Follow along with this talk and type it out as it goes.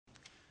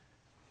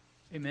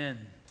Amen.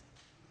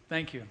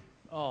 Thank you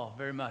all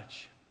very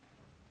much.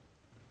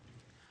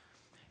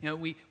 You know,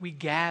 we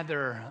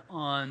gather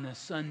on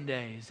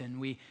Sundays and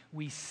we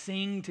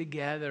sing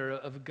together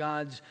of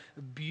God's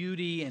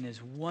beauty and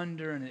His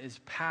wonder and His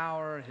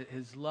power,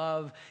 His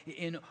love,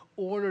 in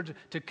order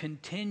to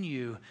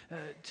continue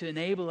to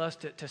enable us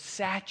to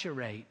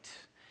saturate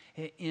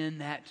in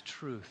that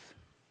truth.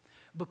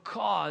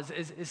 Because,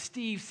 as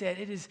Steve said,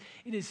 it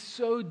is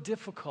so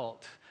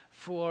difficult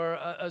for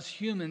us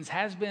humans,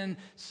 has been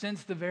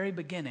since the very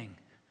beginning,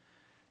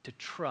 to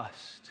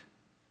trust,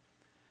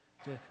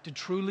 to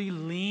truly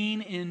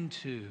lean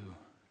into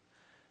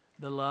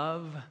the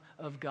love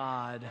of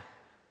God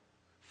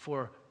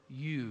for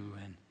you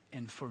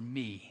and for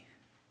me.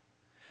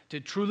 To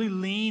truly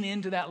lean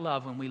into that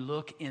love when we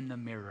look in the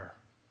mirror.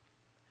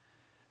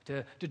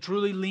 To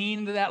truly lean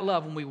into that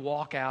love when we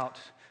walk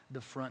out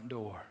the front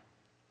door.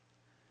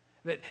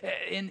 That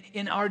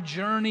in our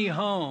journey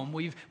home,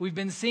 we've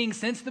been seeing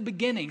since the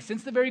beginning,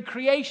 since the very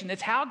creation.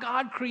 It's how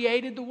God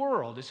created the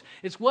world.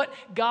 It's what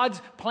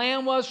God's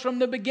plan was from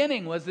the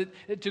beginning, was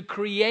that to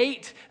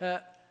create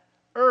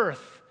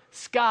earth,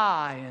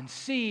 sky, and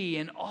sea,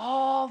 and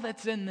all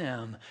that's in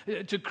them.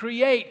 To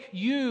create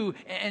you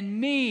and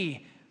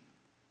me,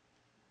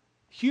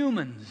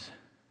 humans,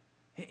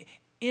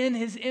 in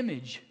His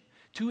image.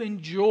 To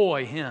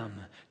enjoy Him,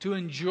 to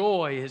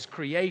enjoy His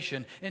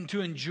creation, and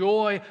to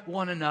enjoy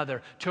one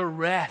another, to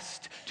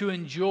rest, to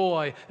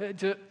enjoy,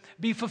 to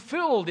be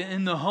fulfilled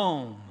in the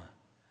home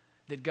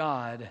that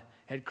God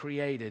had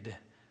created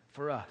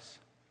for us.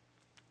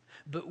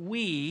 But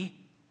we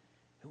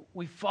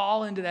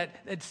fall into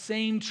that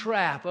same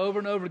trap over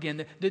and over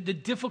again, the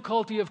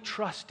difficulty of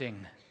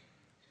trusting,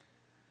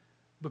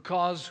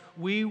 because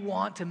we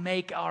want to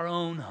make our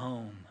own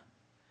home,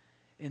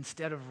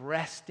 instead of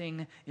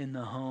resting in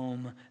the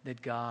home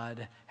that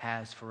God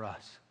has for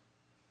us.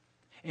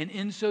 And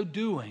in so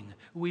doing,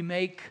 we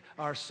make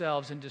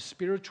ourselves into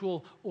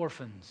spiritual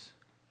orphans,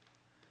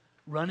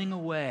 running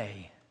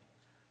away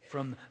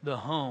from the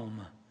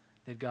home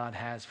that God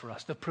has for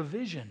us, the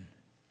provision,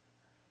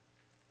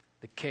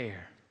 the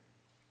care.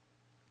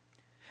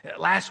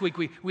 Last week,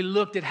 we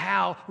looked at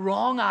how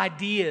wrong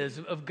ideas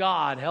of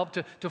God help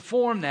to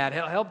form that,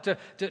 help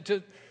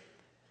to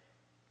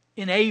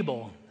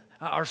enable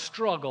our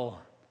struggle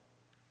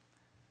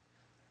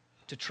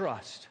to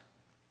trust.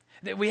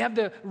 That we have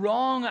the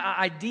wrong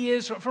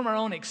ideas from our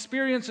own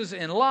experiences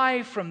in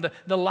life, from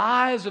the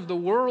lies of the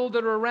world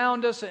that are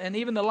around us, and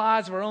even the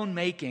lies of our own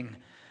making,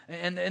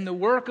 and the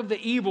work of the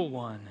evil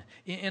one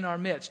in our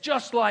midst,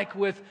 just like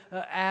with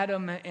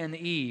Adam and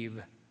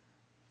Eve.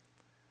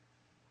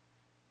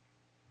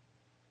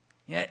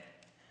 Yet,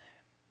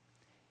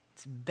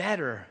 it's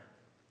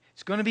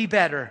going to be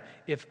better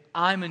if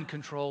I'm in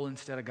control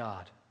instead of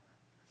God.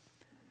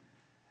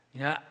 You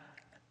know,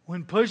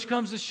 when push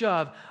comes to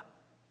shove,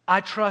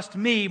 I trust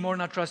me more than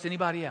I trust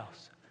anybody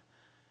else.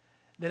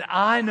 That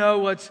I know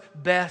what's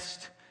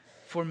best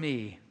for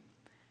me.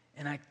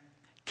 And I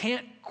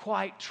can't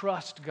quite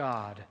trust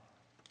God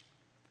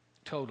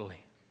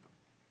totally.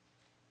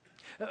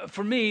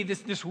 For me,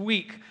 this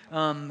week,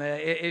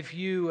 if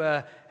you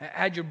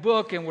had your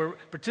book and were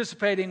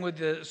participating with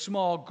a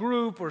small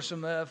group or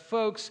some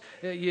folks,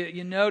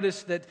 you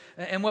noticed that,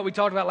 and what we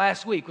talked about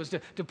last week was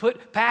to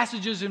put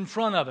passages in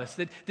front of us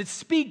that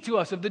speak to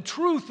us of the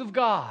truth of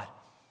God.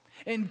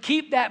 And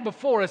keep that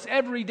before us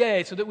every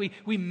day so that we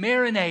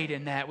marinate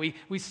in that,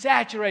 we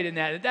saturate in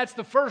that. That's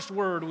the first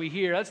word we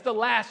hear. That's the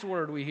last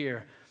word we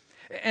hear.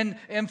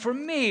 And for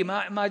me,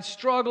 my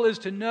struggle is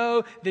to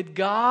know that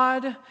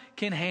God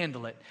can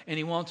handle it, and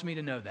He wants me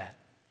to know that.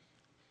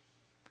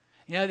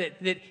 You know,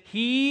 that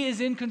He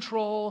is in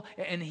control,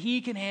 and He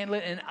can handle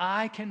it, and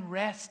I can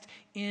rest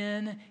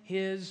in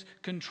His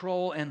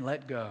control and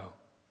let go.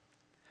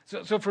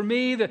 So for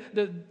me,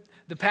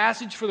 the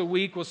passage for the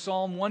week was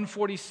Psalm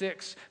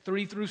 146,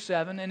 3 through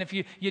 7. And if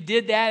you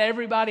did that,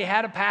 everybody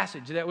had a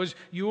passage that was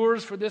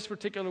yours for this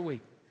particular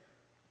week.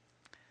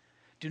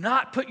 Do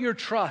not put your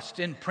trust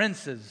in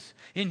princes,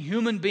 in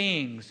human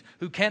beings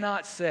who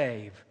cannot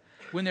save.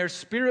 When their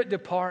spirit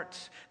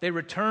departs, they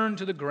return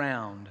to the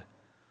ground.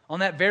 On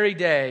that very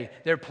day,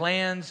 their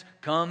plans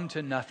come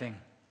to nothing.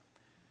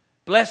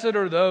 Blessed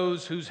are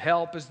those whose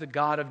help is the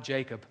God of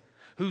Jacob,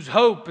 whose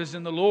hope is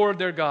in the Lord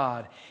their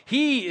God.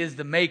 He is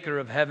the maker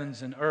of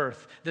heavens and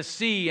earth, the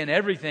sea and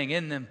everything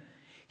in them.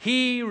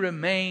 He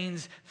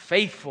remains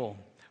faithful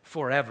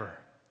forever.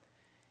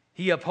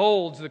 He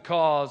upholds the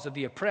cause of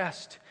the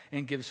oppressed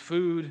and gives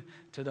food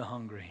to the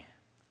hungry.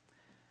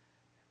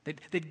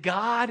 That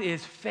God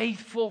is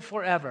faithful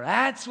forever.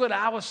 That's what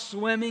I was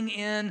swimming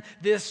in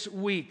this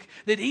week.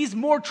 That He's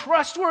more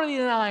trustworthy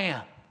than I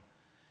am.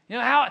 You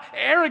know, how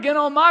arrogant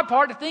on my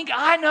part to think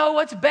I know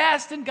what's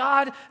best and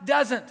God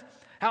doesn't.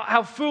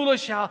 How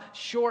foolish, how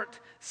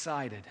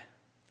short-sighted.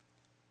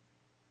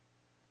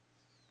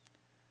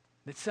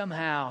 That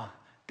somehow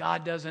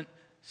God doesn't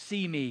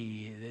see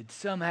me. That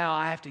somehow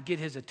I have to get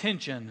His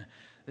attention.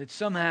 That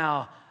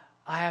somehow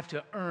I have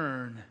to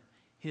earn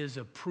His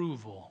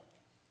approval.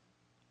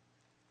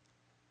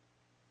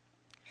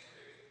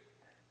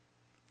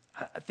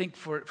 I think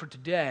for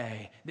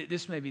today,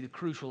 this may be the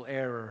crucial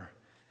error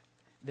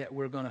that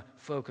we're going to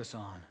focus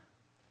on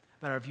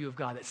about our view of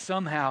God, that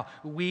somehow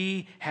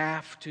we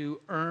have to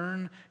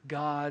earn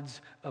God's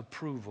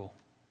approval.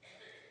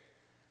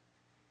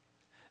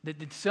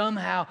 That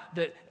somehow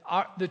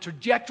the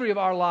trajectory of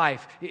our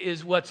life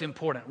is what's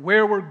important.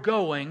 Where we're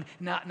going,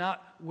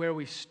 not where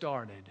we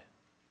started.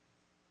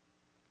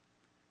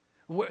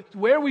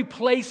 Where we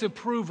place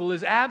approval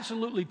is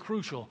absolutely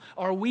crucial.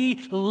 Are we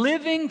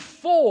living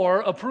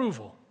for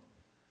approval?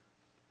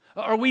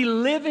 Are we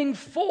living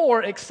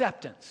for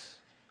acceptance?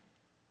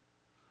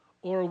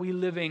 Or are we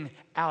living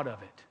out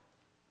of it?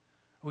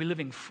 Are we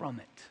living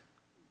from it?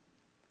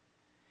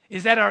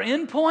 Is that our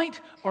end point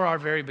or our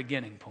very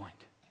beginning point?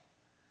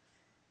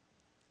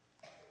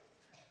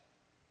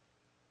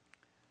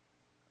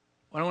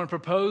 What I want to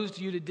propose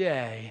to you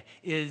today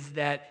is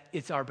that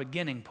it's our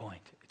beginning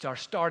point. It's our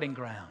starting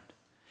ground.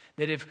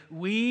 That if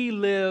we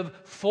live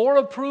for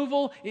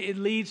approval, it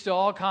leads to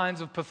all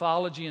kinds of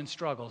pathology and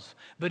struggles.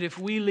 But if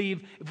we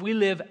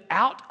live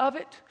out of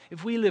it,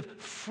 if we live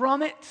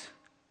from it,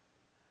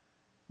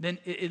 then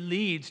it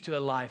leads to a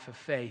life of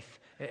faith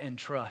and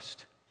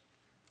trust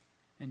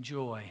and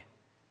joy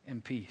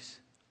and peace.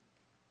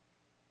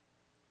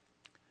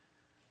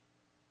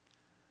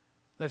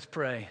 Let's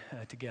pray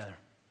together.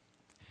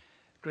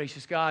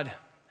 Gracious God,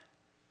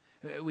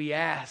 we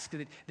ask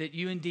that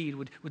you indeed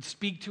would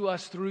speak to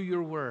us through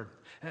your word,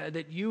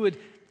 that you would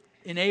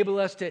enable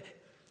us to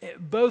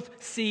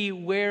both see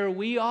where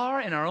we are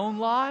in our own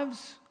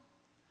lives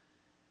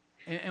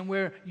and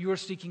where you're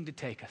seeking to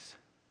take us.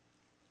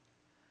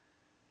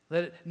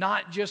 Let it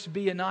not just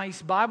be a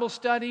nice Bible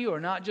study or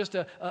not just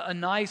a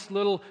nice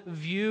little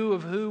view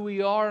of who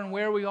we are and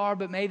where we are,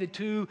 but may the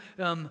two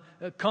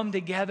come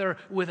together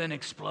with an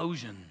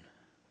explosion.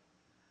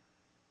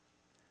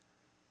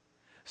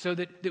 So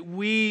that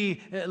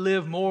we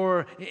live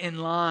more in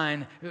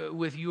line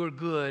with your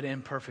good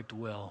and perfect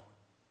will.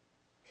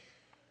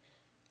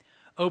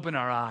 Open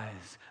our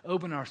eyes,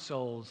 open our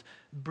souls,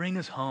 bring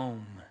us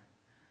home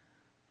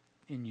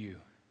in you.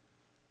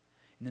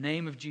 In the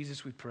name of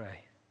Jesus we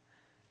pray.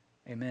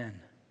 Amen.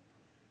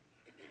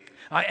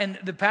 And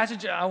the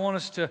passage I want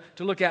us to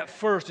look at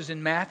first is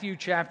in Matthew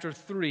chapter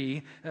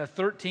 3,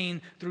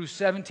 13 through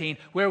 17,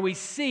 where we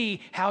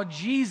see how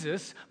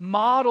Jesus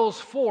models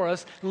for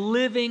us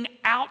living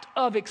out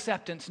of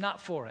acceptance,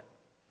 not for it.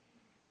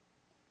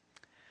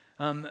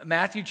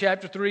 Matthew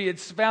chapter 3,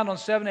 it's found on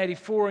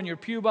 784 in your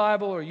Pew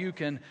Bible, or you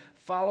can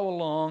follow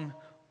along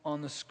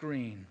on the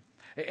screen.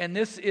 And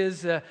this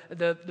is the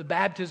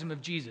baptism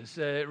of Jesus.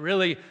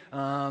 Really,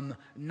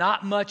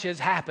 not much has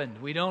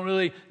happened. We don't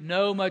really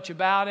know much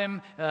about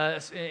him.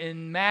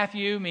 In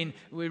Matthew, I mean,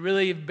 we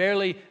really have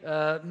barely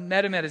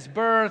met him at his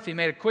birth. He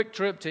made a quick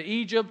trip to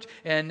Egypt,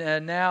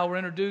 and now we're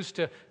introduced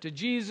to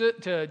Jesus,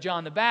 to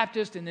John the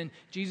Baptist, and then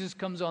Jesus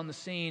comes on the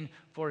scene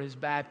for his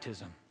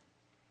baptism.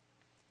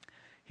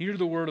 Hear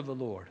the word of the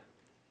Lord.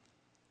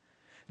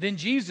 Then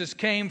Jesus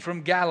came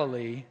from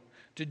Galilee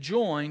to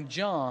join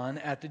John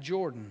at the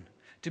Jordan,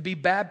 to be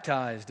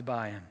baptized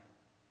by him.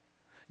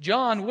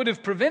 John would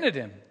have prevented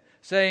him,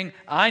 saying,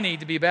 I need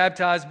to be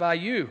baptized by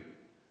you,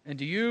 and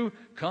do you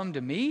come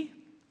to me?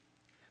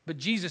 But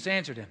Jesus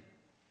answered him,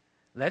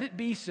 let it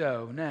be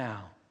so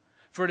now,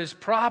 for it is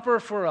proper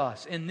for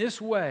us in this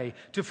way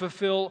to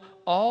fulfill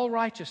all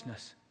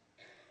righteousness.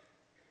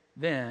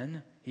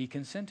 Then he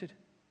consented.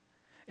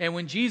 And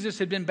when Jesus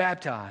had been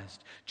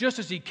baptized, just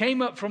as he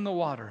came up from the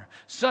water,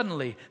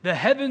 suddenly the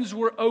heavens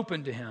were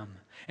opened to him.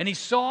 And he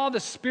saw the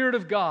Spirit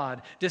of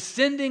God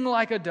descending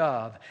like a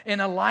dove and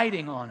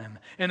alighting on him.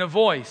 And a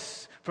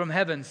voice from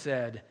heaven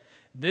said,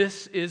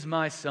 this is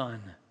my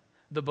Son,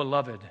 the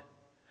beloved,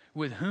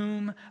 with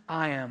whom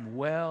I am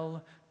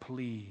well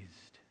pleased.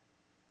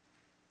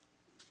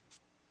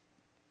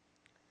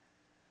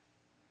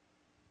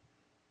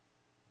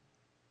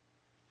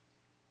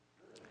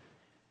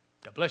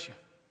 God bless you.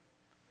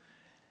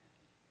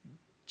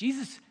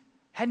 Jesus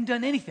hadn't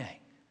done anything.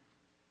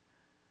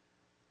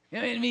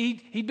 I mean,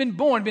 he'd been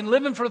born, been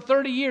living for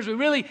 30 years. We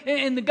really,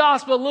 in the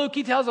Gospel of Luke,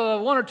 he tells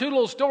one or two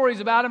little stories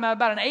about him,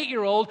 about an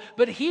 8-year-old.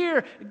 But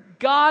here,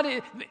 God,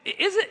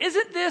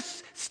 isn't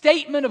this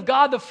statement of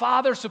God the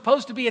Father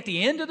supposed to be at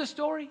the end of the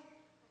story?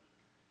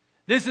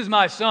 This is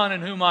my Son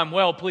in whom I'm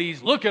well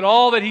pleased. Look at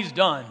all that he's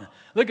done.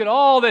 Look at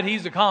all that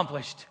he's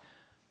accomplished.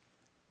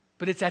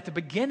 But it's at the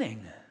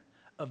beginning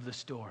of the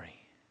story.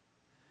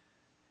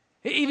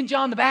 Even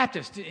John the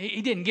Baptist,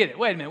 he didn't get it.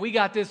 Wait a minute, we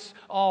got this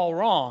all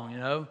wrong, you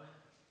know.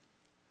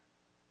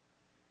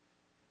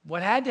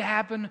 What had to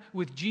happen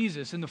with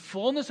Jesus in the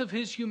fullness of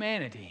his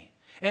humanity,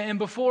 and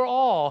before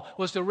all,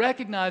 was to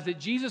recognize that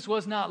Jesus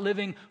was not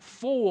living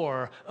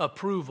for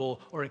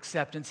approval or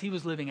acceptance. He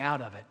was living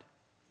out of it.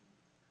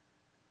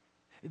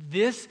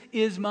 This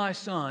is my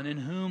Son in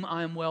whom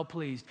I am well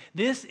pleased.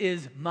 This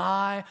is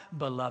my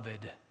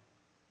beloved.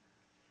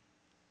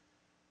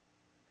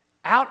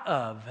 Out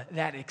of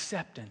that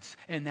acceptance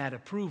and that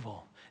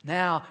approval,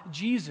 now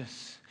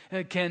Jesus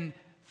can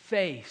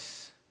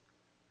face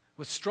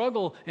with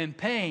struggle and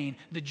pain,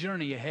 the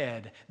journey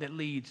ahead that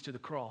leads to the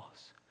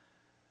cross.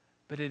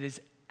 But it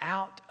is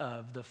out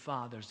of the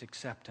Father's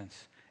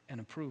acceptance and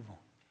approval.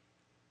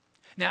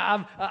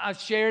 Now, I've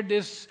shared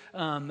this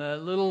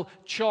little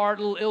chart,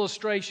 little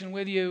illustration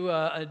with you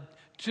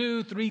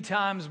 2-3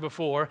 times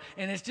before,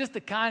 and it's just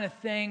the kind of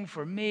thing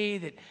for me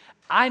that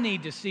I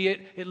need to see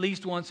it at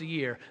least once a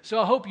year. So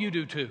I hope you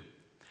do too,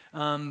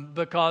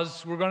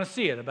 because we're going to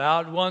see it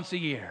about once a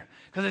year,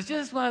 because it's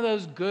just one of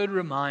those good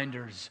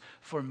reminders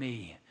for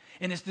me.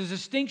 And it's the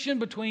distinction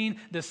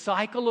between the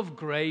cycle of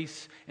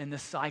grace and the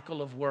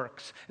cycle of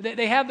works.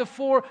 They have the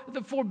four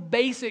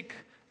basic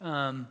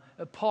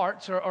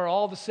parts are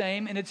all the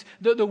same, and it's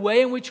the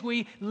way in which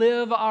we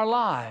live our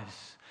lives.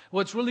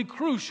 What's really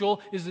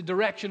crucial is the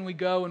direction we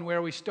go and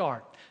where we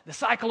start. The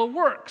cycle of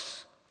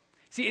works.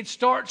 See, it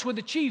starts with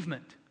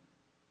achievement.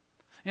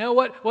 You know,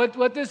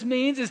 what this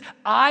means is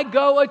I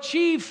go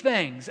achieve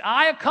things.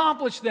 I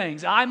accomplish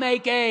things. I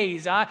make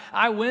A's.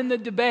 I win the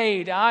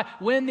debate. I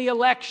win the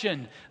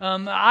election.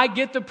 I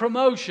get the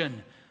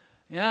promotion.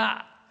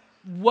 Yeah,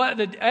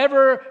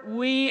 whatever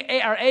we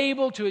are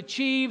able to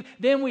achieve,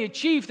 then we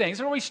achieve things.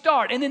 That's where we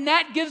start. And then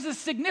that gives us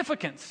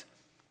significance.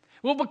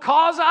 Well,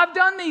 because I've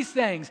done these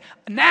things,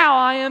 now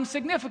I am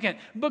significant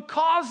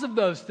because of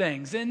those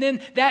things. And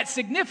then that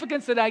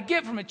significance that I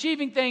get from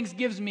achieving things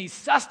gives me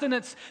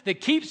sustenance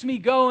that keeps me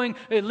going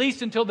at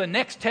least until the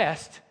next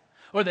test,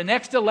 or the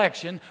next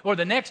election, or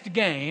the next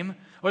game,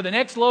 or the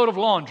next load of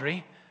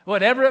laundry,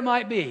 whatever it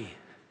might be.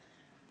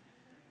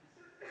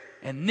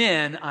 And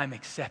then I'm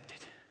accepted.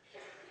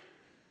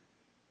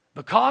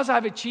 Because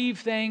I've achieved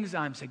things,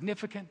 I'm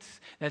significant.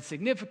 That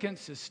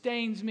significance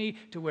sustains me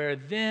to where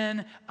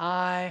then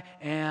I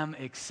am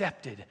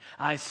accepted.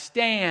 I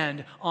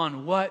stand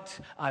on what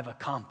I've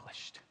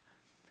accomplished.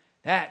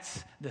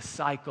 That's the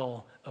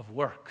cycle of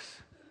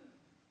works.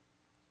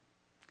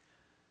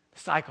 The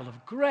cycle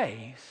of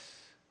grace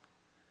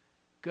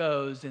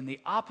goes in the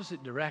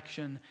opposite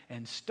direction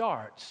and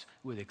starts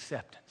with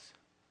acceptance.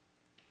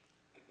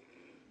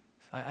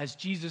 As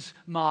Jesus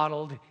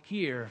modeled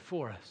here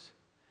for us.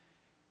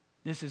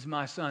 This is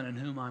my Son in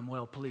whom I'm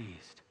well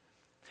pleased.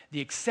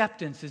 The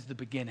acceptance is the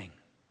beginning.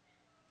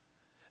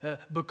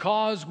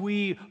 Because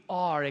we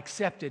are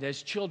accepted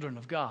as children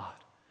of God.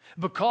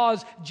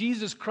 Because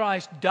Jesus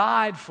Christ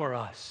died for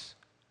us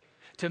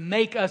to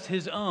make us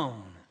His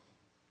own.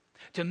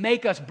 To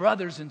make us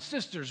brothers and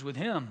sisters with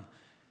Him.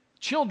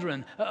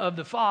 Children of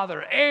the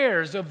Father,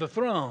 heirs of the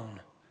throne.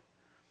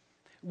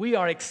 We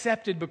are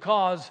accepted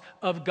because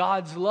of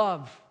God's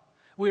love.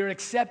 We are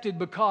accepted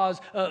because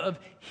of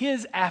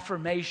His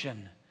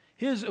affirmation,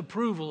 His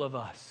approval of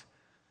us.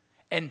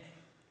 And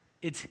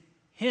it's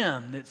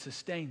Him that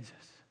sustains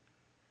us.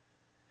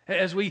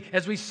 As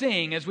we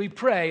sing, as we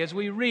pray, as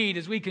we read,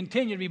 as we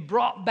continue to be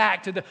brought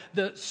back to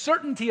the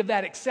certainty of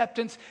that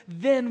acceptance,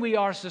 then we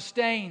are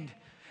sustained.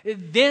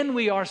 Then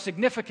we are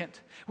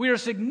significant. We are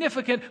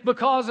significant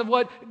because of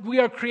what we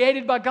are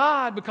created by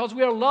God, because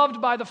we are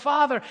loved by the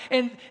Father.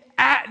 And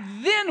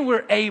then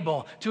we're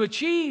able to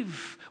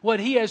achieve what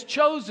He has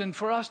chosen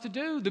for us to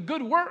do, the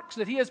good works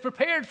that He has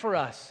prepared for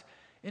us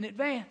in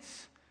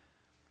advance.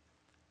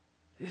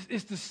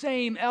 It's the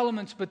same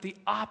elements, but the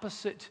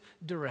opposite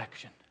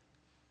direction.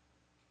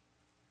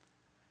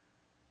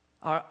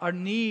 Our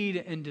need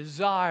and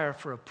desire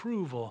for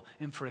approval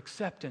and for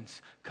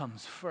acceptance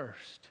comes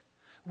first.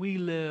 We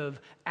live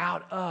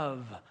out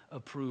of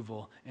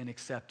approval and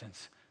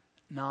acceptance,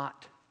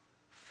 not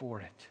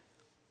for it.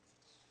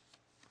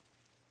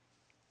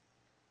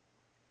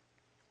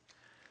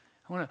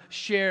 I want to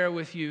share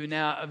with you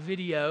now a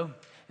video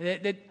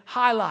that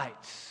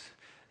highlights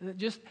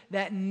just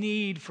that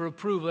need for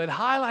approval. It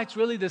highlights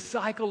really the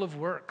cycle of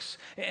works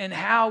and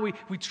how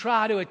we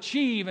try to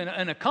achieve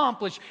and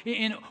accomplish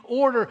in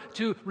order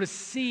to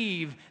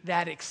receive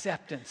that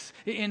acceptance,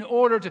 in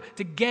order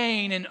to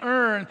gain and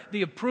earn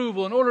the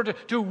approval, in order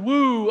to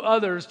woo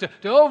others, to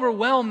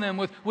overwhelm them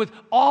with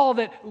all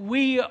that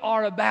we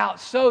are about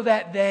so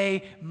that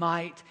they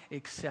might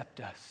accept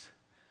us.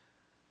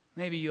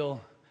 Maybe you'll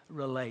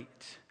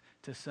relate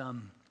to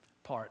some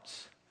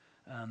parts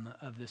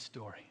of this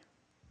story.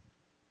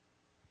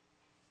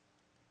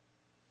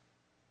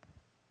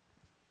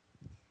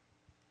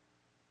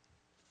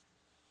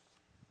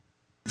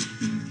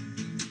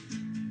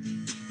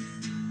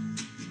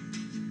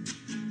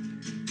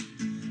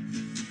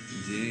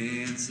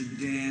 Dance a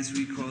dance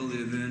we call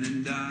living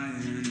and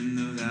dying in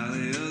the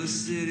valley of the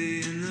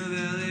city, in the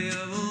valley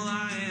of a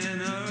lion.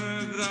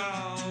 Work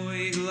all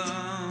week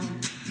long,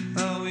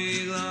 all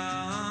week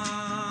long.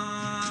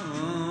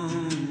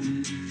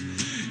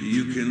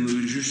 You can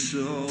lose your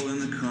soul in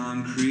the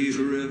concrete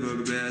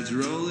riverbeds,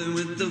 rolling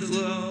with the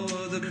flow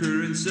of the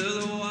currents of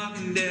the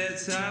walking dead.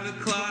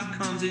 5 o'clock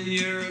comes in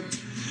Europe,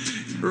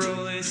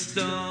 Rolling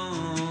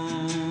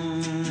Stone.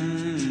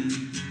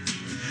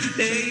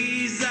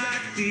 Days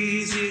like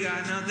these, you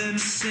got nothing to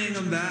sing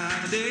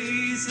about.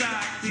 Days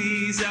like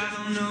these, I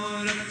don't know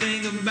what to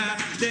think about.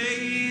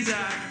 Days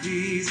like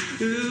these,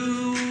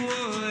 who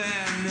would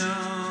have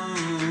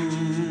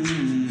known?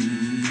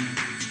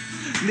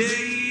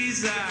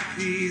 Days like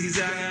these,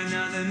 I got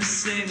nothing to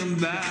sing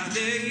about.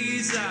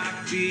 Days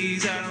like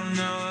these, I don't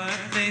know what I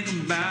think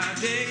about.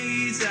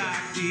 Days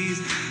like these,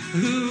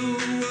 who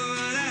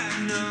would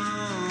have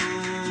known?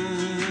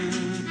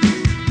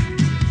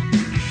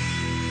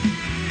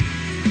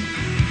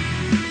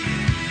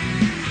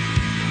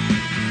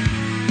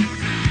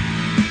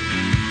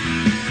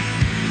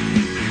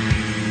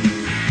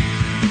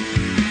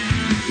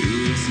 You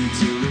listen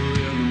to the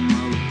rhythm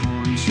of the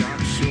pawn shop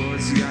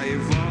shorts, got you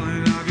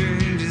falling off your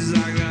hinges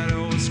like that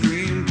old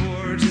screen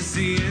porch. It's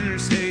the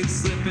interstate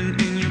slipping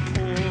in your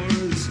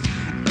pores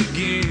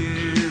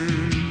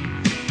again.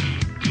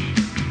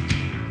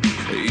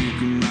 You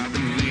can ride the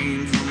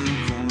vein from the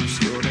corner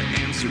store to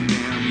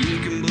Amsterdam. You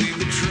can bleed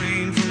the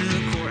train from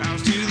the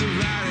courthouse to the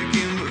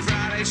Vatican. But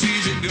Friday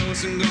she's a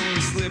ghost and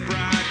gonna slip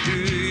right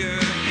through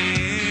your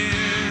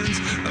hands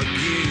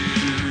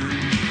again.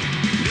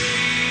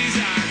 Days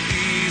like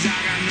these, I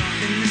got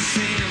nothing to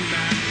sing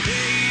about.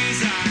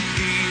 Days like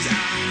these,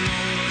 I don't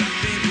know what I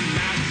think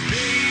about.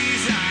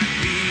 Days like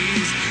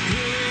these,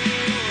 who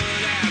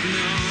would have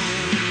known?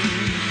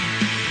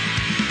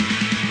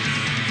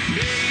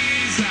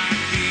 Days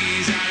like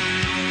these, I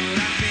don't know what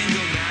I think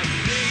about.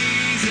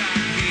 Days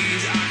like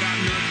these, I got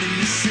nothing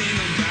to sing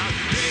about.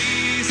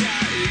 Days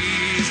like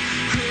these,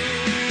 who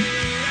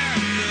would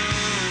have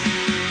known?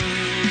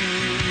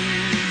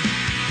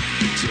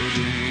 Told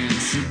your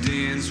hands to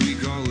dance, we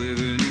call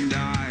living and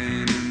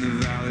dying in the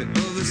valley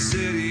of the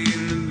city,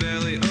 in the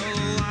belly of the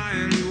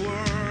lion. We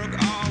work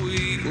all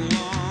week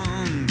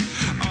long,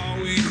 all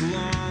week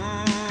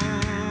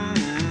long.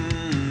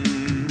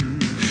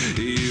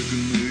 You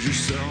can lose your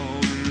soul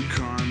in the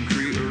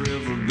concrete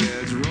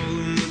riverbeds,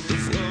 rolling with the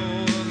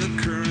flow of the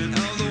current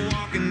of the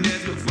walking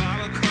dead. But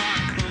 5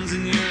 o'clock comes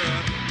and you're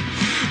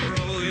a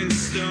rolling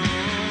stone.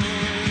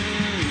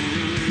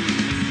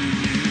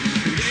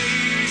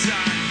 Days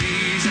like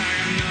these, I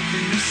got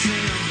nothing to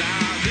sing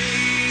about.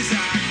 Days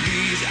like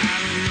these, I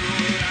don't know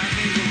what I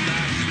think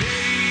about.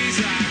 Days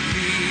like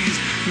these,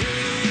 who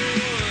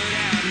would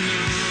have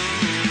known?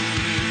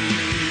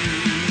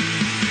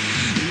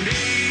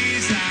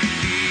 Days like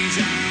these,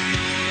 I don't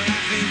know what I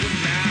think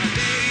about.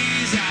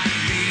 Days like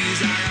these,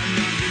 I got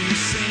nothing to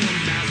sing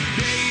about.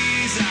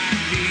 Days like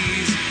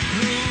these,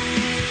 who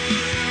would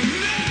have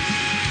known?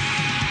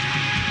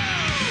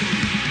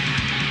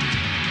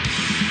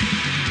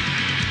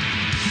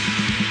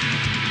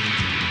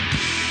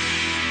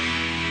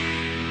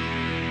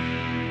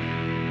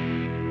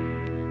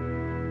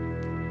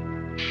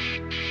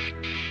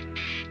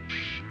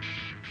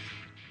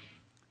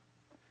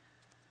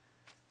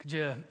 Could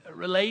you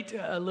relate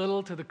a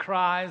little to the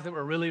cries that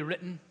were really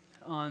written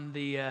on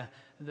the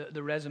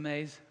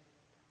resumes?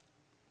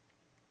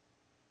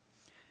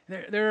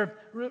 There are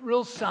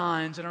real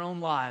signs in our own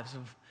lives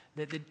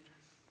that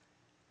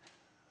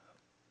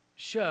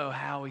show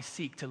how we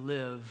seek to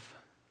live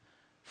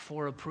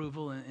for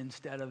approval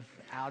instead of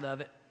out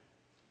of it.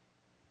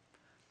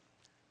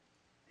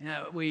 You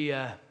know,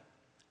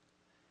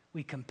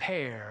 we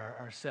compare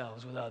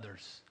ourselves with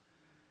others,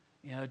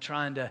 you know,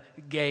 trying to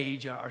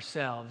gauge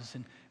ourselves.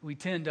 And we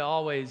tend to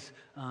always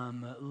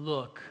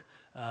look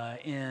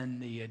in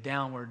the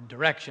downward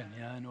direction,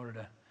 you know, in order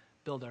to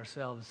build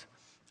ourselves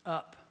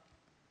up.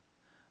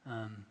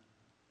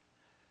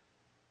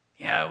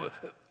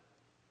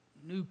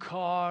 New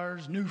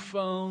cars, new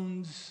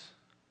phones,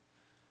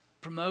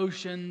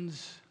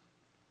 promotions,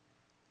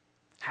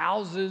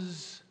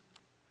 houses,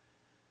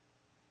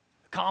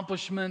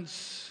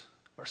 accomplishments,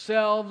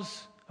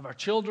 ourselves, of our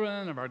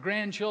children, of our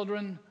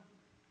grandchildren.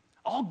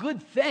 All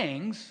good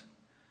things,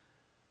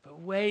 but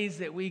ways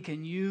that we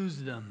can use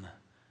them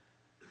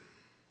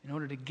in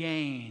order to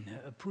gain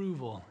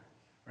approval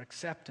or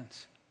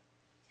acceptance.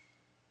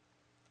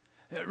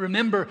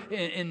 Remember,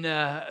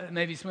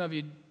 maybe some of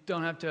you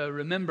don't have to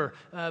remember,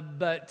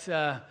 but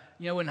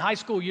when high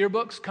school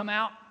yearbooks come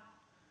out,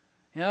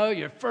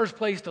 your first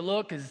place to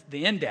look is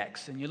the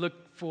index, and you look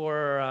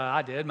for,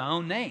 I did, my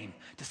own name,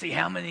 to see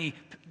how many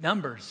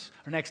numbers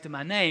are next to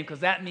my name,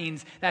 because that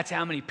means that's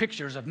how many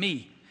pictures of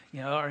me,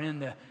 are in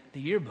the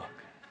yearbook.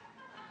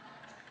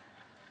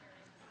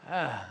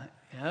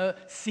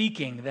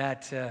 Seeking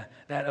that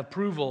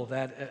approval,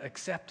 that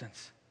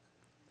acceptance.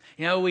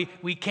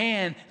 We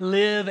can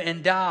live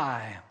and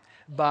die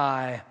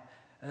by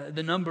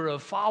the number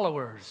of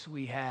followers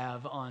we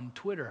have on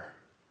Twitter.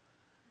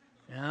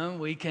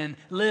 We can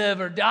live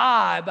or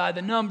die by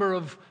the number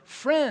of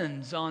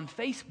friends on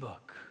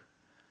Facebook,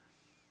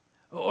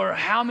 or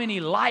how many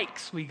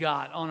likes we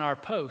got on our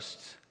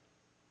posts,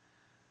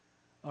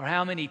 or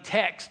how many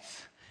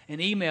texts and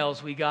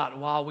emails we got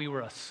while we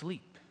were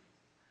asleep.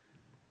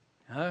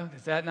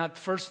 Is that not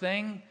the first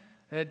thing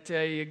that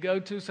you go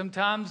to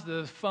sometimes,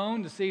 the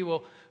phone, to see,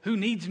 well, who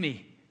needs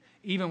me,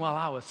 even while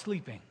I was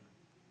sleeping?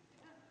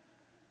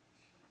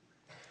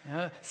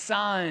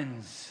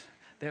 Signs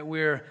that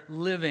we're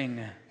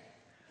living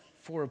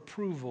for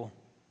approval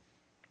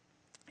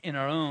in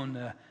our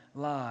own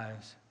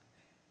lives.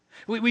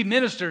 We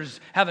ministers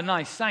have a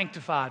nice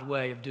sanctified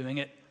way of doing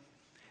it.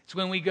 It's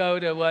when we go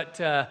to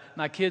what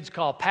my kids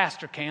call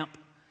pastor camp.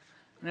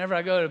 Whenever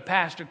I go to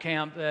pastor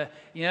camp,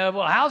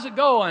 well, how's it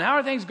going? How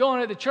are things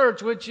going at the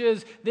church? Which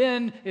is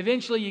then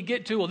eventually you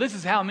get to, well, this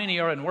is how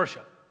many are in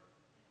worship.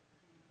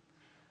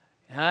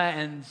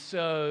 And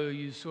so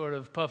you sort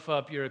of puff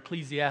up your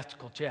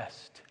ecclesiastical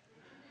chest.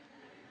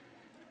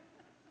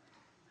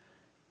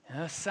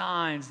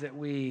 Signs that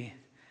we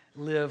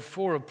live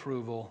for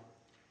approval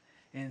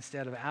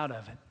instead of out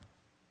of it.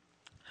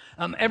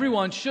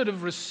 Everyone should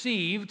have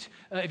received,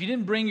 if you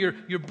didn't bring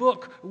your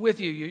book with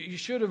you, you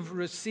should have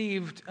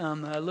received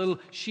a little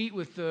sheet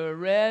with the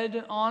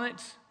red on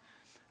it.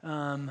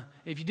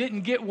 If you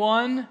didn't get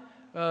one,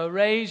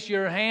 raise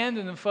your hand,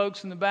 and the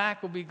folks in the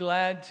back will be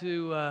glad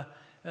to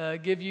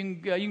give you.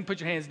 You can put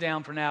your hands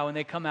down for now. When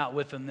they come out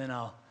with them, then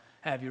I'll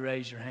have you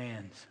raise your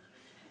hands.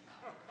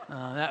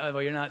 That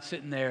way you're not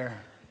sitting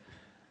there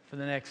for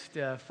the next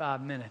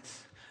 5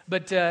 minutes.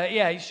 But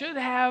you should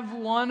have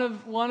one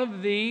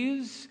of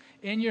these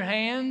in your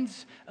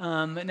hands.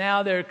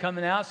 Now they're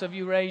coming out, so if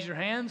you raise your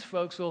hands,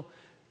 folks will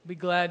be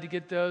glad to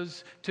get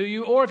those to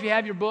you. Or if you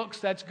have your books,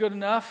 that's good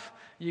enough.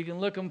 You can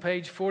look on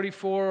page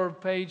 44 or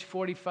page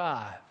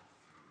 45.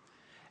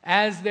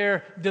 As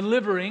they're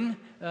delivering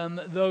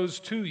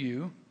those to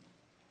you,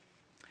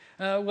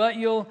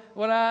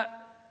 what I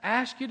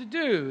ask you to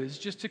do is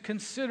just to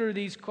consider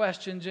these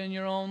questions in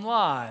your own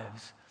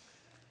lives.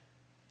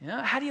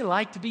 How do you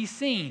like to be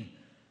seen?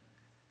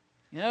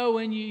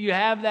 When you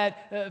have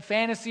that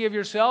fantasy of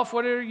yourself,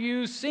 what are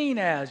you seen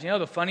as?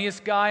 The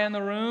funniest guy in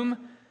the room?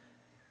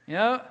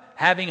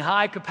 Having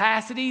high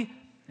capacity?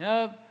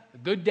 A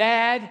good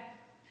dad?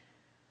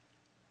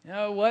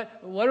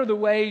 What are the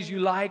ways you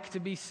like to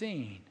be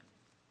seen?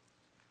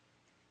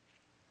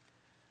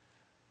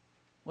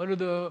 What are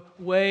the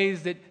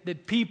ways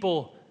that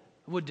people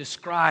would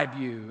describe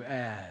you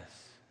as?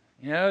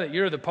 That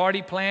you're the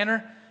party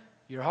planner?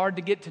 You're hard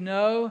to get to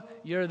know.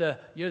 You're the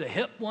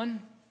hip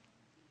one.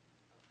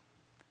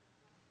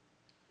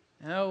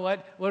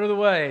 What are the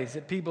ways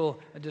that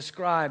people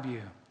describe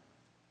you?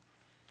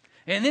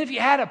 And then if you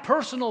had a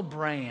personal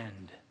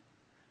brand,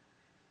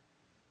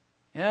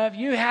 if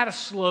you had a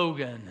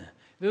slogan,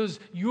 if it was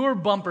your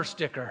bumper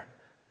sticker,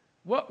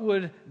 what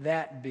would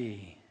that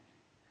be?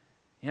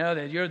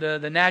 That you're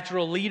the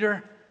natural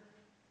leader,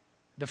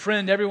 the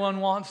friend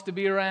everyone wants to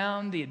be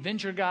around, the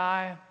adventure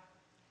guy.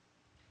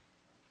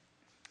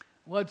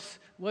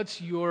 What's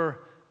your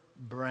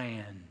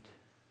brand?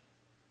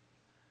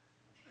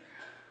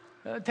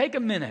 Take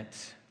a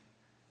minute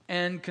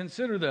and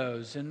consider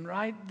those and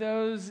write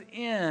those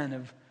in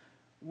of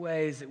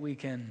ways that we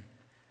can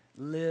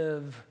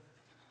live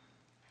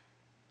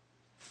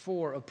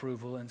for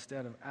approval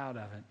instead of out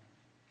of it.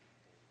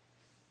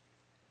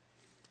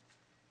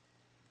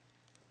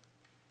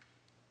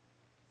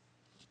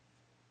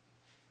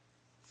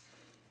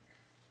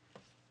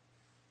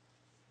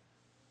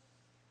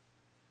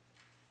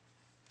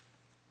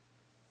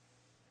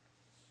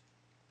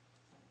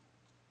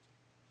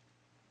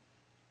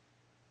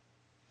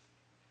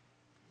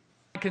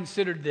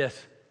 Considered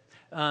this.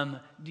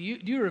 Do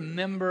you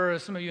remember,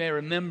 some of you may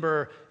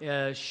remember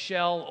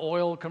Shell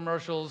oil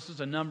commercials? This was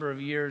a number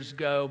of years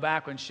ago,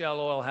 back when Shell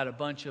Oil had a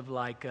bunch of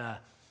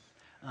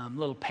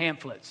little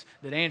pamphlets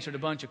that answered a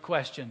bunch of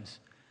questions.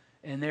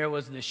 And there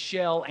was the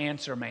Shell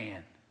Answer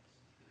Man.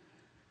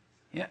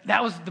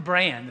 That was the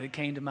brand that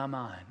came to my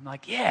mind. I'm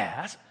like,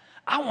 I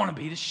want to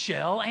be the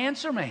Shell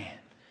Answer Man.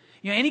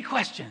 Any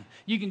question,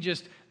 you can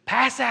just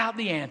pass out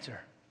the answer.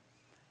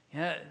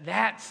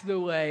 That's the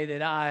way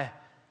that I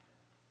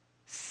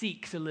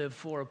seek to live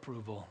for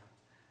approval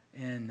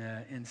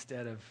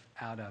instead of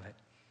out of it.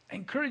 I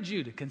encourage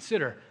you to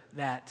consider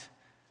that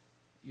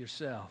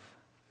yourself.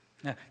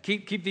 Now,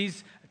 keep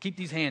these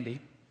handy.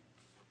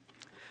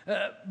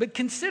 But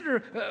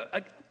consider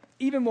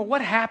even more,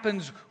 what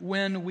happens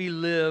when we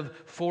live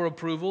for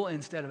approval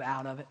instead of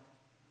out of it?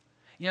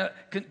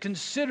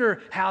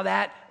 Consider how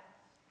that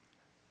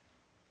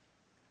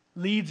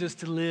leads us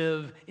to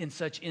live in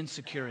such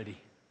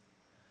insecurity.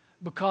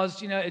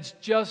 Because, it's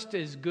just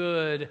as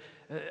good,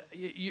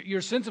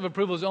 your sense of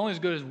approval is only as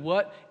good as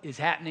what is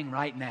happening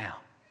right now.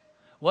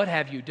 What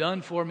have you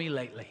done for me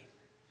lately?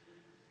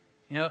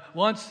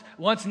 Once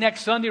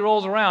next Sunday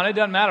rolls around, it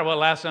doesn't matter what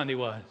last Sunday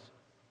was.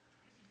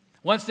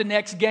 Once the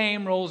next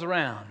game rolls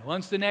around,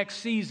 once the next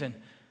season,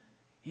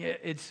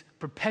 it's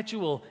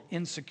perpetual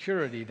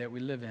insecurity that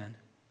we live in.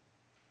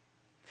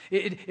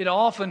 It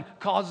often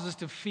causes us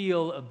to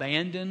feel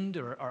abandoned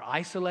or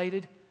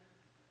isolated,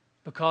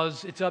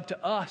 because it's up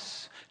to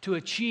us to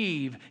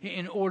achieve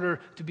in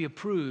order to be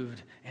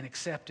approved and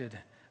accepted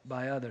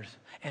by others.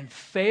 And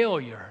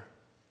failure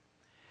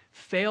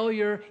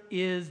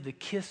is the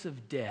kiss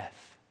of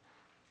death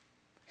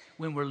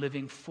when we're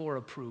living for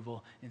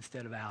approval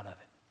instead of out of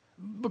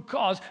it.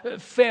 Because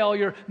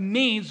failure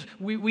means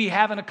we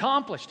haven't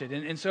accomplished it.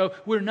 And so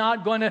we're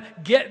not going to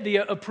get the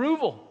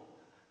approval.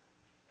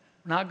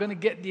 We're not going to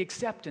get the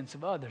acceptance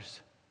of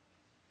others.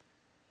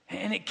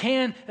 And it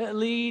can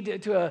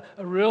lead to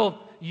a real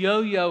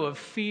yo-yo of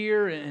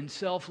fear and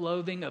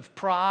self-loathing, of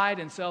pride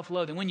and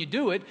self-loathing. When you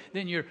do it,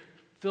 then you're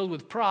filled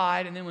with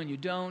pride, and then when you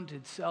don't,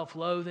 it's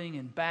self-loathing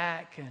and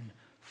back and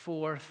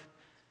forth,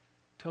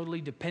 totally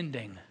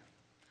depending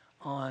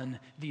on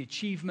the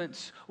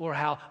achievements or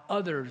how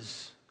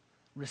others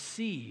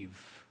receive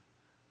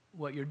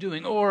what you're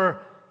doing, or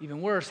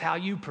even worse, how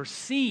you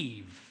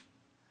perceive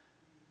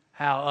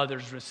how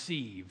others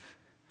receive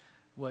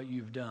what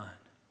you've done.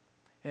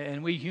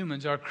 And we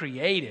humans are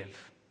creative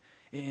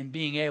in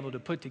being able to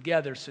put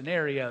together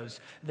scenarios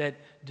that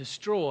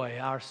destroy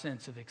our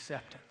sense of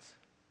acceptance.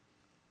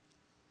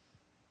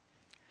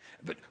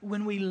 But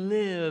when we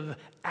live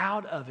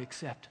out of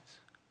acceptance,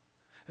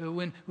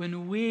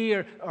 when we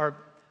are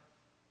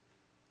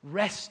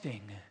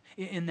resting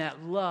in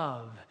that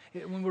love,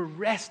 when we're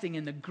resting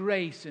in the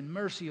grace and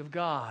mercy of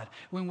God,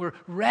 when we're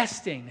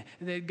resting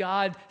that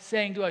God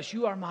saying to us,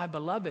 "You are my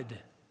beloved,"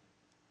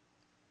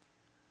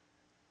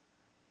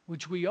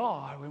 which we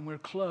are when we're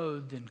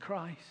clothed in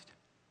Christ,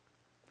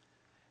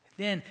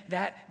 then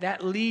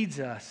that leads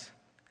us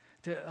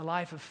to a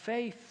life of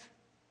faith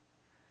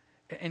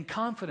and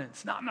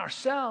confidence, not in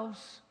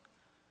ourselves,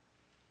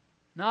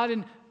 not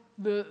in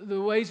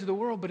the ways of the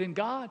world, but in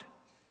God,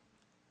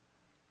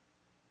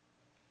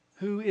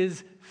 who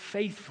is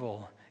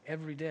faithful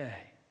every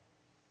day.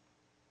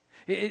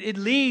 It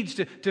leads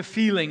to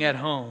feeling at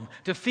home,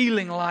 to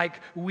feeling like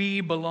we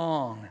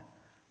belong.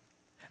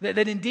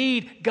 That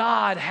indeed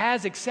God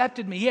has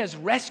accepted me. He has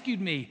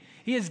rescued me.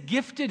 He has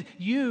gifted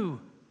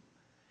you.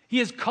 He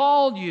has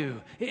called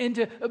you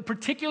into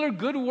particular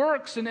good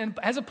works and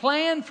has a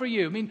plan for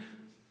you. I mean,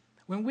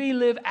 when we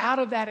live out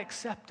of that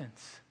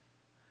acceptance,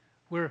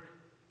 we're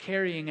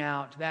carrying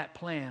out that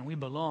plan. We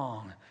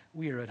belong.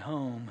 We are at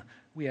home.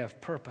 We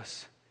have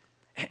purpose.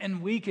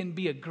 And we can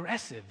be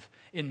aggressive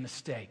in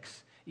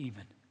mistakes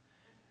even.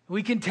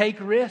 We can take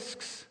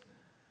risks.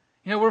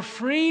 We're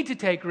free to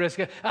take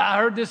risks. I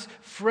heard this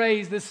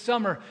phrase this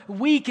summer: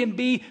 we can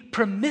be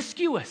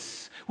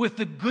promiscuous with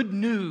the good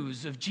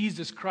news of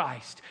Jesus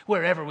Christ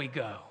wherever we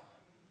go.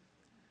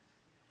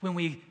 When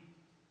we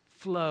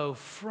flow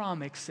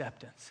from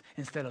acceptance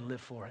instead of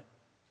live for it.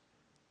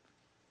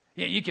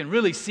 You can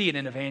really see it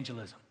in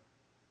evangelism.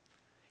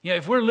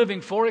 If we're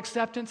living for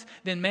acceptance,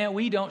 then man,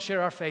 we don't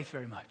share our faith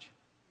very much.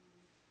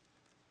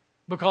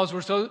 Because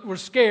we're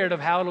scared of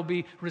how it'll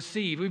be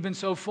received. We've been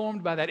so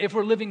formed by that. If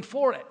we're living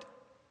for it,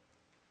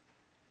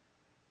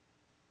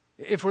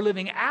 if we're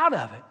living out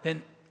of it,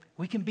 then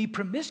we can be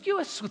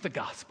promiscuous with the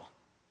gospel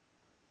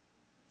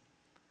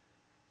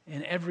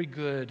in every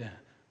good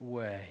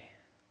way.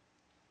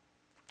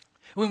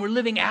 When we're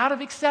living out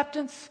of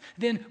acceptance,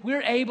 then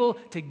we're able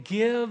to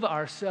give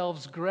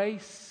ourselves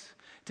grace,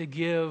 to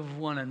give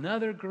one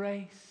another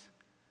grace.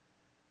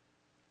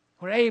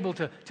 We're able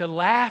to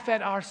laugh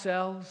at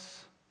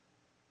ourselves.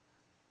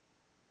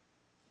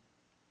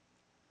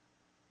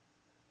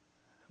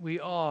 We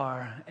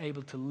are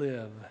able to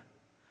live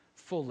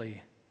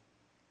fully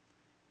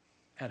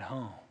at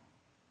home.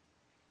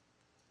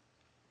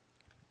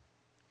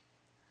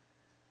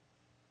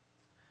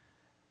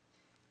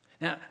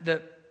 Now,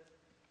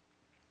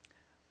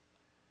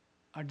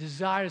 our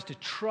desire is to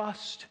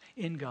trust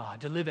in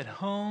God, to live at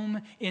home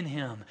in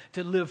Him,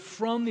 to live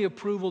from the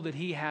approval that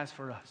He has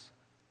for us,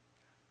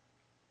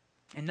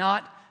 and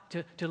not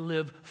to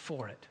live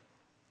for it.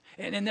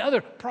 And the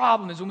other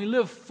problem is when we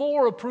live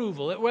for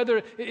approval,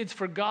 whether it's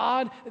for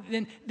God,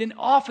 then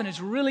often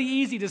it's really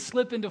easy to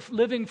slip into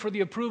living for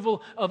the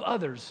approval of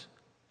others.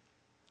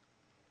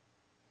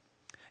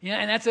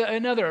 And that's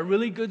a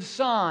really good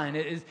sign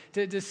is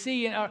to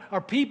see in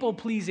our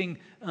people-pleasing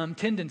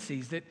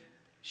tendencies that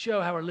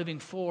show how we're living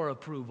for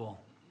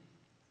approval.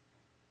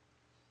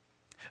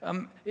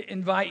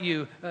 Invite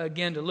you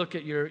again to look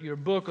at your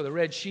book or the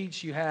red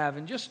sheets you have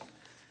and just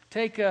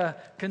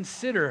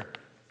consider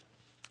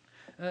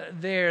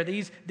there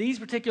these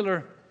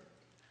particular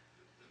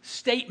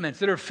statements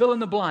that are fill in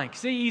the blank.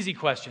 See, easy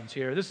questions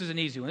here. This is an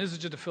easy one. This is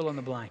just a fill in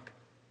the blank.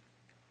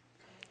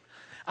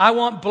 I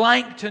want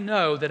blank to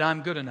know that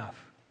I'm good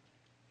enough.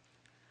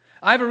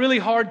 I have a really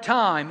hard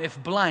time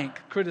if blank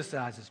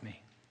criticizes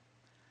me.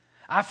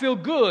 I feel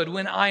good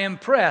when I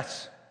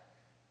impress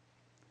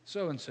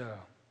so-and-so.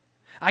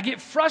 I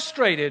get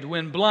frustrated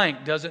when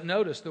blank doesn't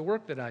notice the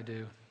work that I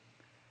do.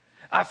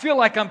 I feel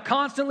like I'm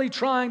constantly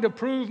trying to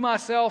prove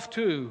myself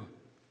to.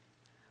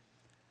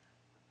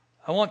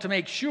 I want to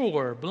make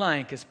sure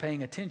blank is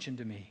paying attention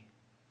to me.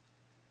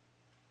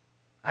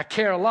 I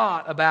care a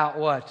lot about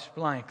what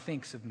blank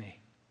thinks of me.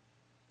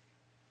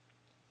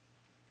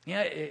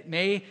 It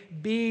may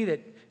be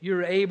that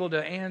you're able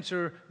to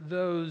answer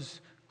those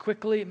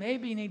quickly.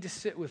 Maybe you need to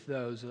sit with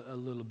those a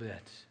little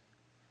bit.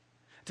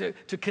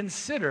 To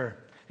consider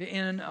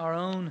in our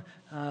own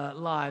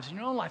lives, in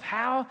your own life,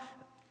 how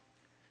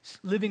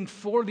living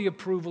for the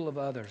approval of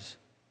others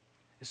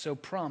is so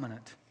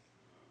prominent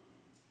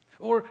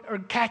or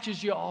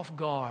catches you off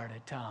guard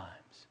at times.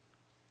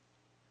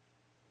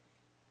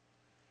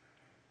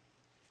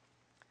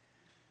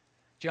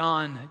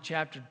 John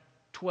chapter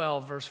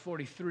 12, verse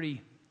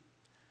 43.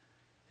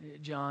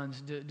 John's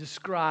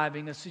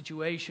describing a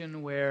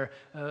situation where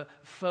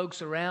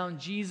folks around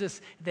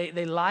Jesus,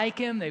 they like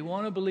him, they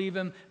want to believe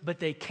him, but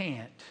they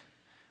can't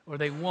or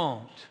they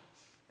won't.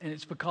 And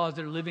it's because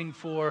they're living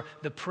for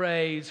the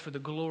praise, for the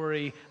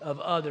glory of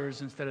others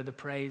instead of the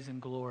praise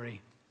and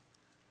glory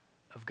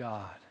of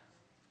God.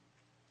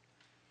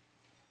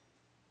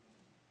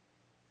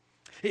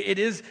 It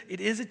is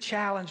a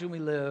challenge when we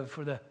live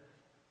for the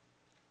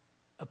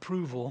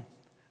approval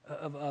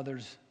of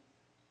others.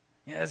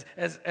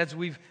 As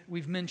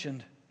we've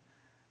mentioned,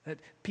 that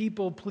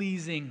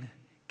people-pleasing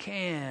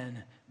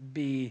can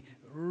be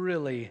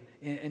really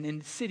an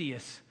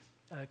insidious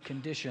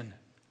condition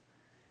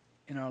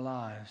in our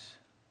lives,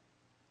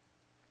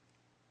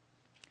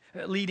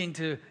 leading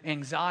to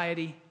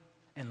anxiety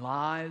and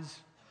lies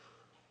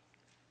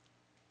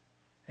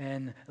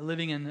and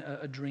living in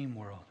a dream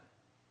world.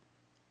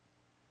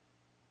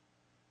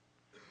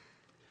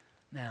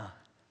 Now,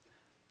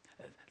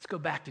 let's go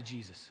back to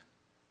Jesus.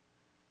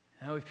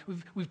 Now,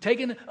 we've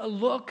taken a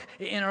look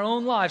in our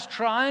own lives,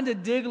 trying to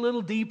dig a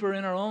little deeper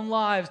in our own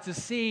lives to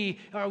see,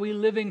 are we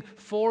living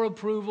for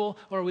approval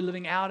or are we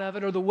living out of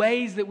it, or the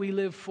ways that we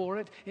live for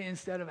it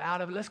instead of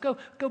out of it. Let's go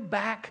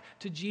back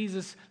to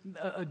Jesus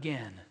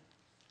again,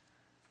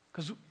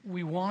 because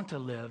we want to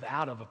live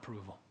out of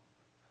approval.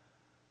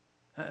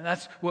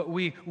 That's what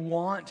we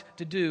want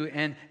to do,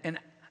 and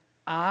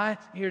I'm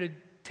here to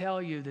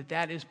tell you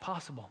that is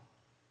possible.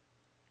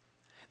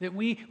 That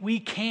we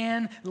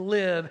can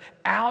live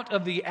out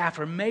of the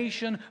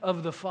affirmation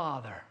of the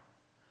Father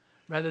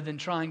rather than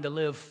trying to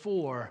live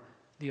for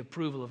the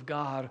approval of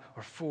God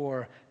or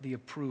for the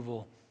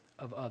approval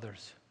of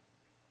others.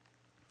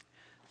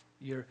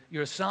 Your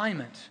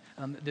assignment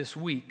this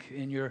week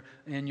in your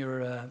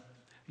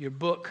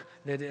book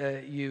that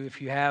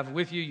if you have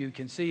with you, you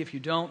can see. If you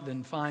don't,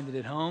 then find it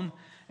at home,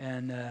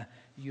 and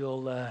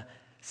you'll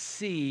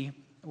see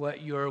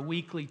what your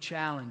weekly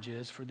challenge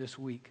is for this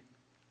week.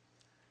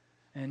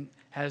 And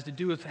has to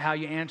do with how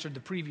you answered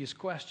the previous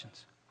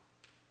questions.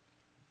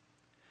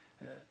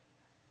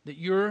 That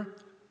you're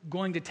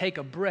going to take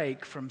a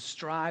break from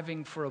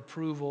striving for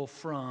approval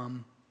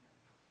from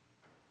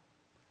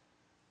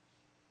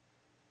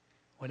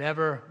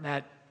whatever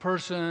that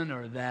person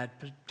or that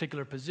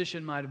particular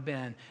position might have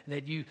been,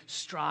 that you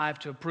strive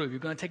to approve.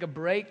 You're going to take a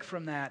break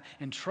from that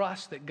and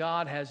trust that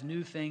God has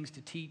new things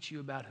to teach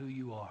you about who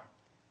you are.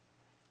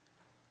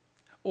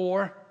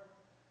 Or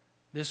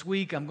this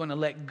week, I'm going to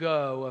let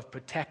go of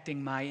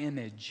protecting my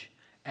image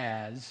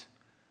as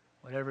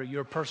whatever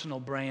your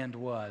personal brand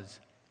was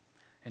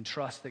and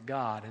trust that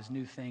God has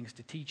new things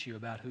to teach you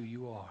about who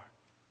you are.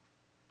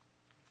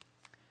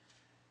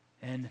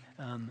 And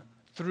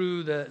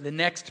through the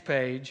next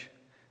page,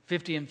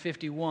 50 and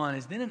 51,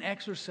 is then an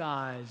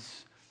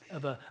exercise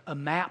of a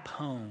map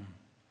home.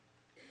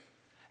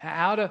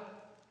 How to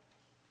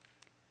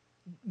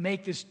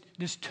make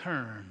this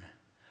turn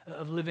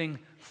of living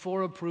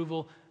for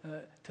approval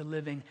to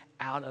living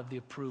out of the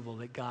approval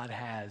that God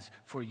has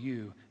for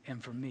you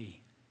and for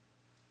me.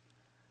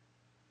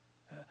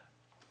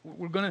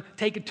 We're going to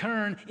take a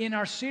turn in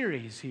our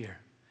series here.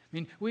 I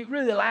mean,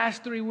 the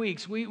last 3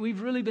 weeks,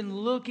 we've really been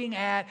looking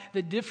at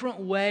the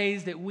different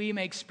ways that we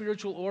make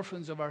spiritual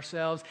orphans of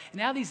ourselves. And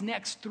now these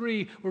next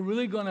 3, we're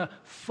really going to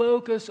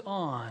focus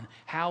on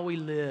how we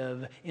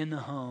live in the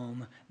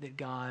home that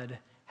God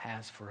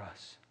has for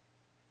us.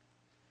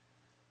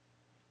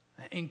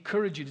 I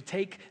encourage you to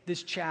take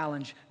this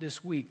challenge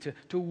this week,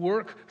 to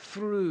work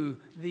through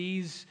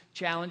these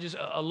challenges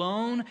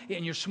alone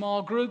in your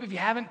small group. If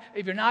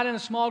you're not in a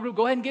small group,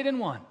 go ahead and get in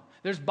one.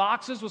 There's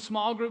boxes with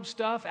small group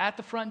stuff at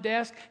the front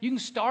desk. You can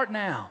start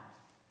now.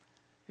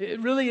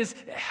 It really is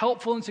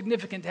helpful and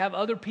significant to have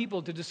other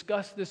people to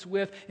discuss this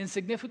with in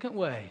significant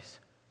ways.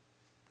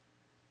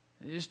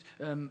 Just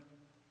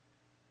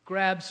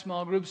grab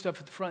small group stuff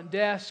at the front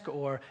desk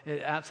or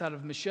outside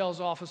of Michelle's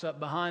office up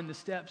behind the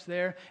steps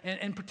there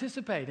and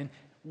participate in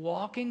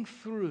walking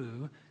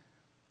through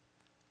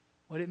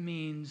what it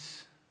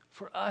means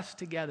for us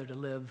together to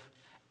live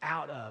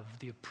out of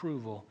the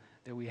approval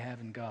that we have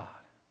in God.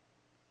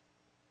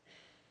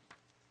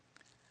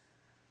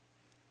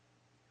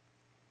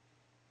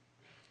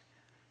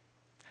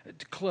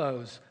 To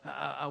close,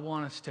 I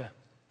want us to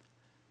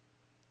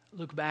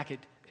look back at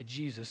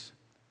Jesus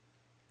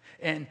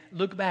and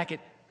look back at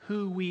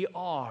who we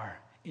are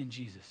in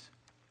Jesus.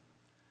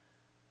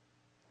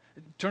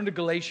 Turn to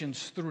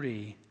Galatians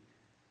 3,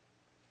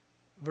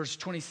 verse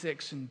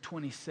 26 and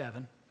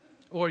 27,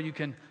 or you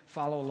can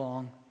follow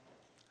along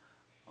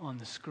on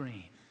the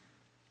screen.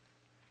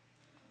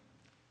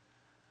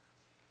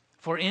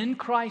 For in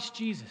Christ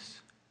Jesus,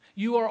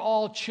 you are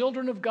all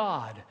children of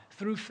God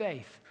through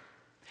faith.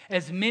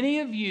 As many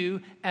of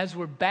you as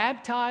were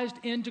baptized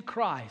into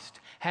Christ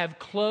have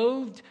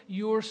clothed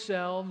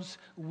yourselves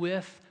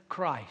with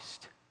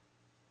Christ.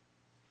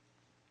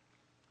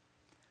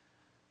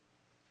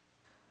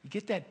 You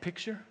get that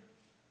picture?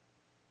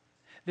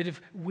 That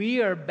if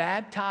we are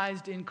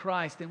baptized in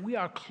Christ, then we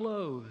are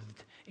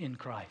clothed in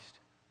Christ.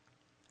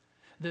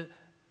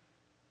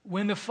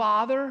 When the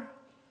Father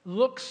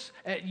looks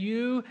at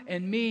you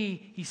and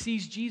me, he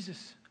sees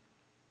Jesus.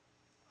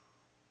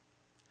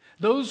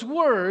 Those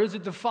words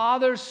that the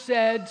Father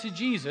said to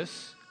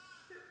Jesus,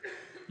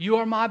 "You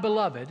are my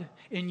beloved,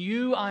 in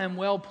you I am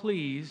well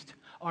pleased,"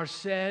 are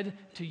said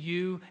to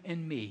you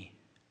and me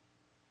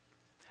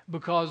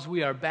because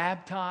we are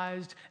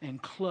baptized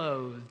and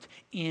clothed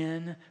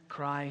in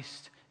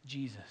Christ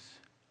Jesus.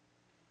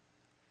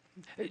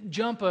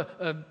 Jump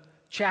a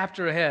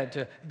chapter ahead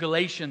to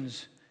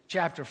Galatians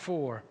chapter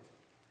 4,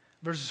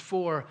 verses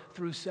 4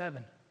 through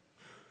 7.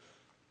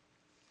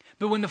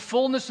 But when the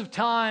fullness of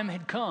time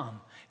had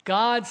come,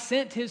 God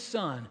sent his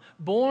Son,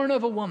 born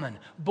of a woman,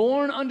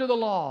 born under the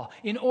law,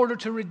 in order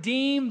to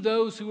redeem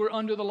those who were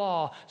under the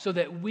law, so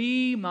that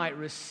we might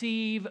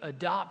receive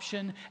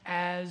adoption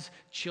as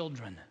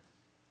children.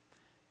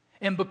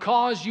 And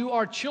because you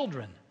are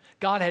children,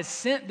 God has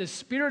sent the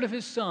Spirit of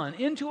his Son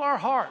into our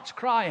hearts,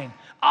 crying,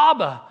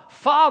 "Abba,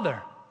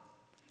 Father."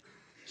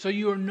 So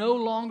you are no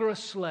longer a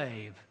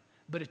slave,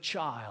 but a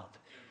child.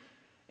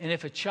 And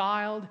if a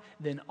child,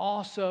 then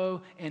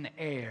also an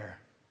heir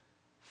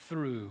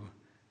through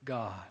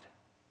God.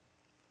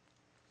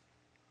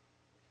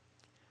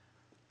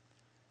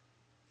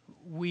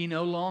 We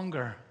no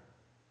longer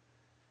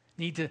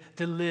need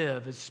to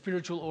live as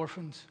spiritual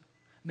orphans,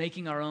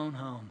 making our own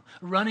home,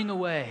 running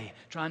away,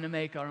 trying to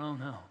make our own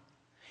home.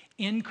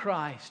 In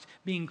Christ,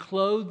 being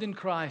clothed in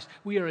Christ,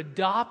 we are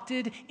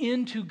adopted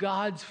into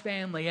God's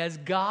family as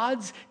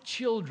God's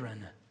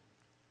children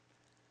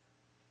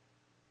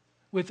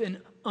with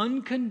an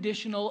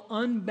unconditional,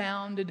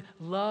 unbounded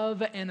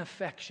love and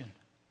affection.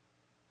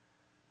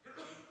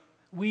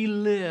 We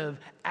live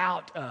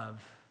out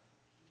of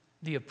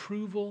the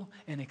approval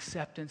and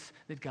acceptance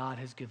that God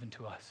has given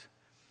to us.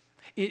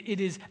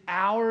 It is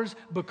ours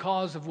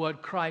because of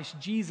what Christ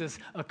Jesus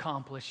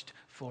accomplished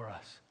for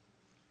us.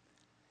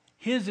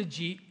 His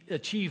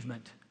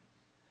achievement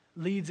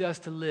leads us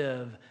to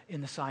live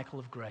in the cycle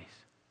of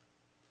grace,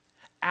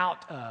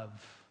 out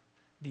of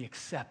the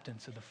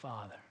acceptance of the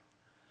Father.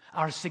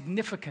 Our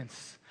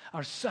significance,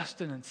 our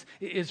sustenance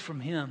is from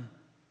Him.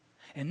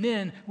 And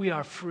then we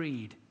are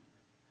freed.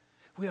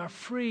 We are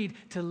freed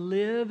to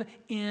live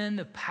in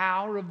the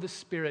power of the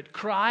Spirit,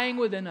 crying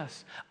within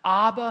us,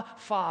 "Abba,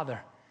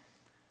 Father."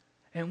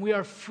 And we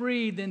are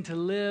freed then to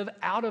live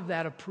out of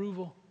that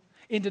approval,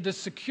 into the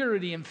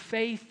security and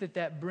faith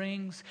that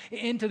brings,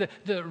 into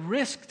the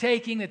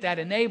risk-taking that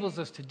enables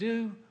us to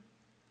do,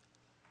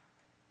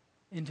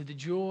 into the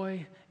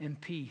joy and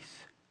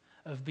peace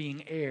of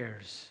being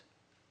heirs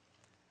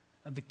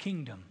of the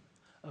kingdom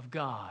of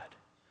God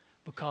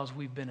because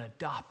we've been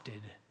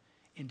adopted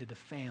into the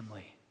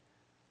family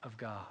of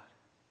God.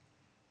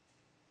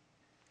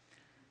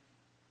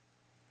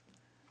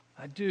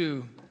 I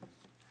do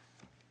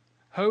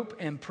hope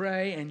and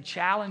pray and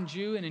challenge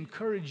you and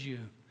encourage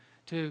you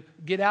to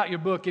get out your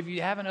book if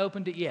you haven't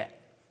opened it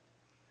yet,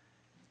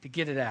 to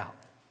get it out,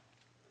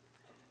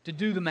 to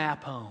do the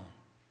map home,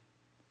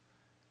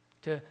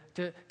 to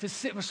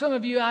sit. For some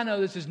of you, I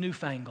know this is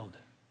newfangled.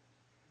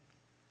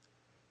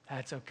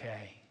 That's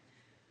okay.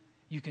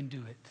 You can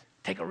do it.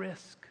 Take a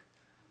risk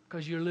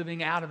because you're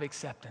living out of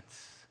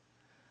acceptance,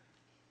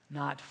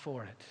 not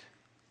for it.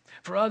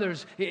 For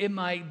others, it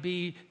might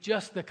be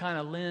just the kind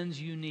of lens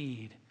you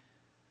need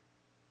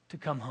to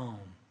come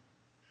home,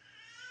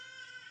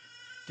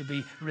 to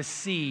be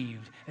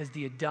received as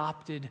the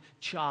adopted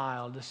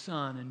child, the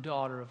son and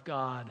daughter of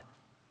God,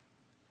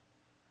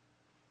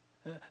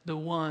 the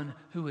one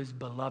who is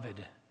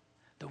beloved,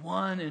 the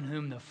one in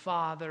whom the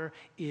Father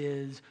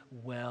is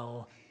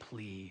well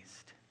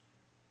pleased.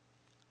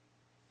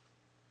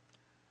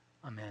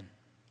 Amen.